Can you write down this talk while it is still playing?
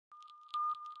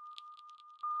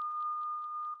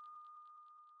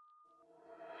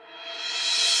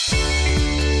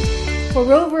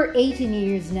For over 18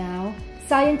 years now,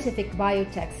 Scientific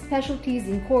Biotech Specialties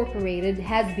Incorporated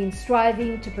has been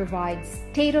striving to provide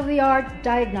state-of-the-art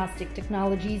diagnostic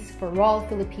technologies for all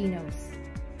Filipinos.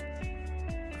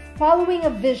 Following a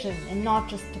vision and not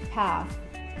just a path,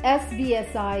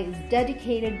 SBSI is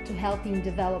dedicated to helping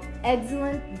develop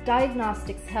excellent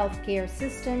diagnostics healthcare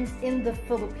systems in the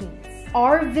Philippines.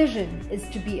 Our vision is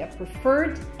to be a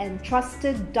preferred and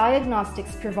trusted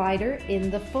diagnostics provider in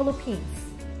the Philippines.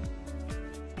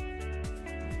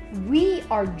 We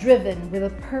are driven with a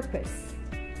purpose,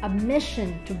 a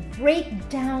mission to break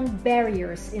down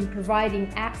barriers in providing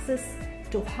access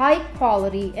to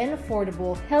high-quality and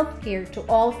affordable healthcare to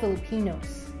all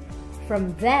Filipinos.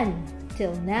 From then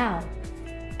till now,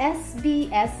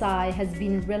 SBSI has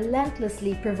been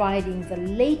relentlessly providing the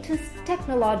latest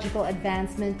technological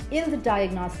advancement in the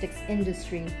diagnostics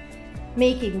industry,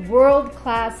 making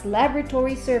world-class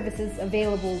laboratory services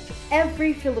available to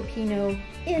every Filipino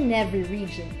in every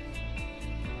region.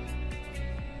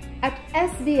 At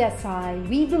SBSI,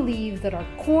 we believe that our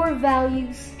core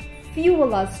values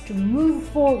fuel us to move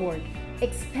forward,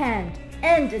 expand,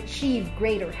 and achieve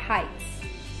greater heights.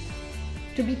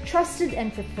 To be trusted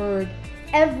and preferred,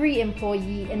 every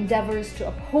employee endeavors to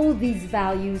uphold these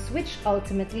values, which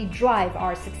ultimately drive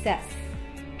our success.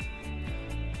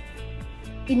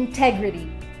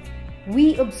 Integrity.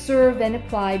 We observe and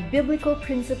apply biblical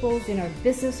principles in our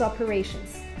business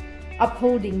operations,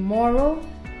 upholding moral,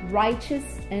 righteous,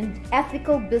 and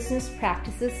ethical business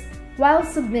practices while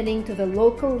submitting to the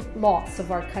local laws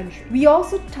of our country. We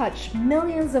also touch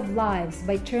millions of lives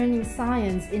by turning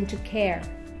science into care.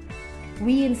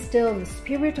 We instill the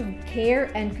spirit of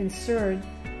care and concern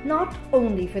not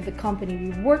only for the company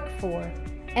we work for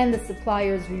and the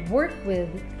suppliers we work with,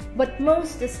 but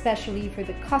most especially for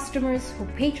the customers who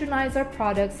patronize our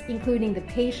products, including the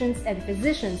patients and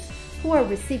physicians who are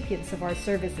recipients of our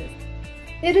services.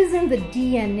 It is in the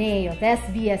DNA of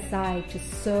SBSI to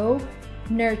sow,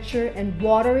 nurture, and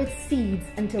water its seeds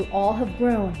until all have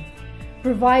grown,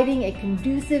 providing a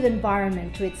conducive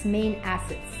environment to its main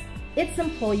assets, its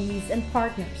employees and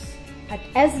partners. At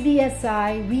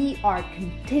SBSI, we are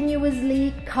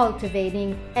continuously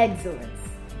cultivating excellence.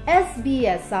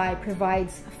 SBSI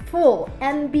provides full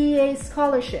MBA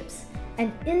scholarships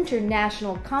and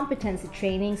international competency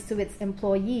trainings to its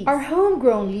employees. Our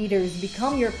homegrown leaders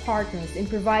become your partners in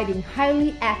providing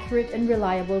highly accurate and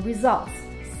reliable results.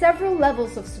 Several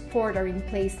levels of support are in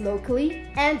place locally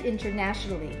and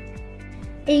internationally,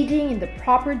 aiding in the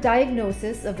proper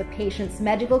diagnosis of the patient's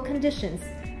medical conditions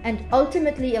and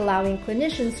ultimately allowing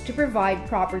clinicians to provide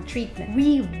proper treatment.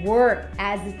 We work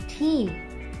as a team,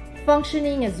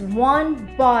 functioning as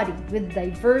one body with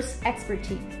diverse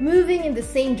expertise, moving in the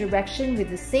same direction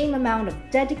with the same amount of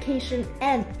dedication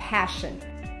and passion.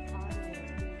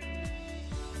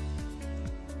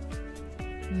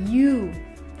 You,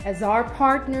 as our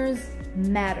partners,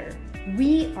 matter.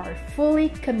 We are fully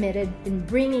committed in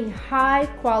bringing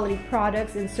high-quality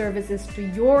products and services to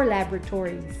your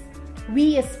laboratories.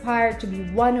 We aspire to be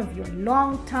one of your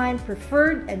long-time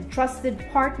preferred and trusted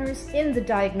partners in the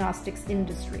diagnostics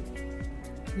industry.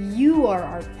 You are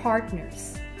our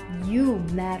partners. You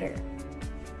matter.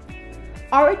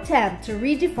 Our attempt to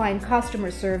redefine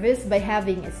customer service by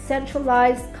having a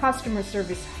centralized customer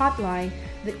service hotline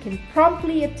that can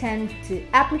promptly attend to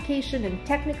application and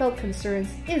technical concerns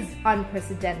is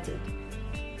unprecedented.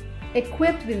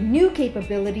 Equipped with new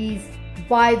capabilities,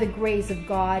 by the grace of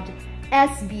God,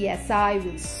 SBSI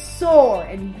will soar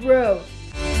and grow.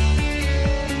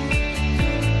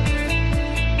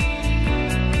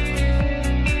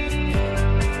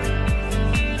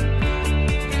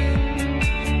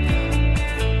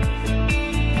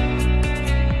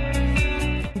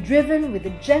 Driven with a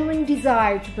genuine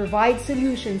desire to provide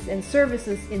solutions and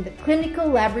services in the clinical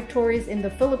laboratories in the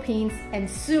Philippines and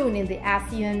soon in the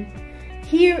ASEAN,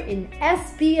 here in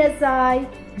SBSI,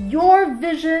 your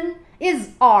vision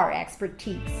is our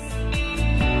expertise.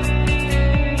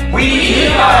 We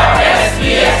are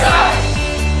SBSI!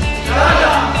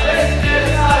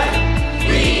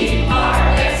 We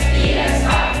are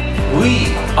SBSI! We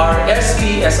are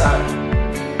SBSI!